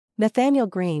Nathanael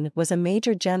Greene was a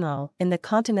major general in the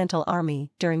Continental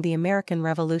Army during the American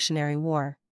Revolutionary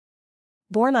War.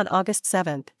 Born on August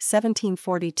 7,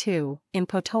 1742, in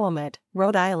Potomac,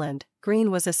 Rhode Island,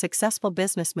 Greene was a successful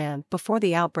businessman before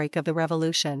the outbreak of the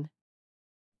Revolution.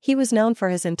 He was known for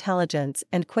his intelligence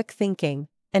and quick thinking,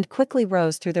 and quickly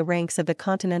rose through the ranks of the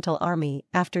Continental Army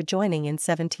after joining in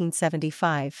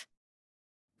 1775.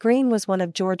 Greene was one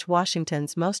of George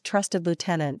Washington's most trusted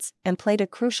lieutenants and played a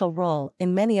crucial role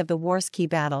in many of the war's key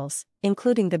battles,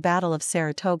 including the Battle of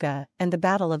Saratoga and the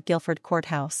Battle of Guilford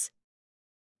Courthouse.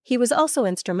 He was also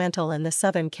instrumental in the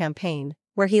Southern Campaign,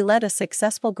 where he led a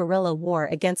successful guerrilla war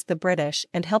against the British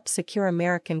and helped secure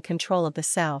American control of the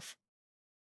South.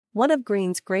 One of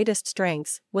Greene's greatest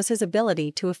strengths was his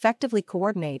ability to effectively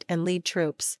coordinate and lead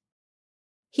troops.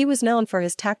 He was known for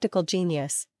his tactical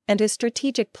genius, and his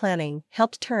strategic planning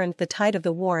helped turn the tide of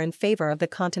the war in favor of the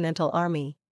Continental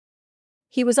Army.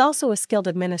 He was also a skilled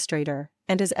administrator,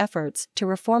 and his efforts to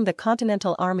reform the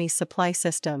Continental Army's supply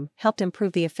system helped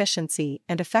improve the efficiency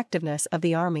and effectiveness of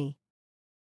the Army.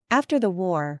 After the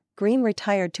war, Greene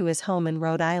retired to his home in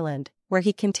Rhode Island, where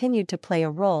he continued to play a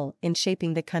role in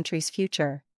shaping the country's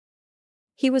future.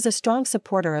 He was a strong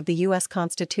supporter of the U.S.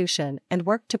 Constitution and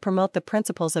worked to promote the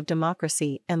principles of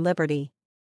democracy and liberty.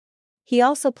 He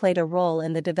also played a role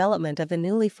in the development of the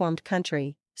newly formed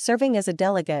country, serving as a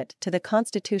delegate to the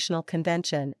Constitutional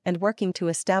Convention and working to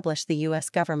establish the U.S.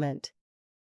 government.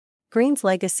 Greene's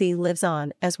legacy lives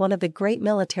on as one of the great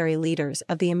military leaders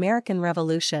of the American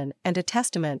Revolution and a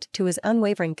testament to his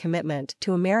unwavering commitment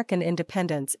to American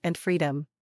independence and freedom.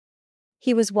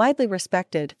 He was widely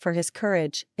respected for his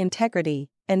courage, integrity,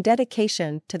 and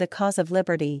dedication to the cause of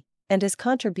liberty, and his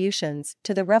contributions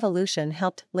to the Revolution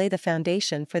helped lay the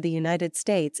foundation for the United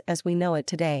States as we know it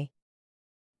today.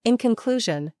 In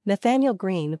conclusion, Nathanael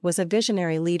Greene was a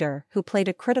visionary leader who played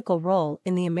a critical role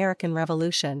in the American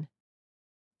Revolution.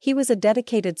 He was a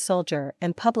dedicated soldier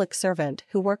and public servant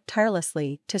who worked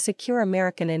tirelessly to secure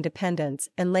American independence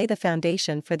and lay the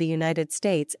foundation for the United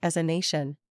States as a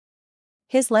nation.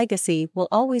 His legacy will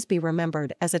always be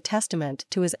remembered as a testament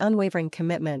to his unwavering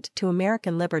commitment to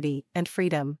American liberty and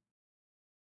freedom.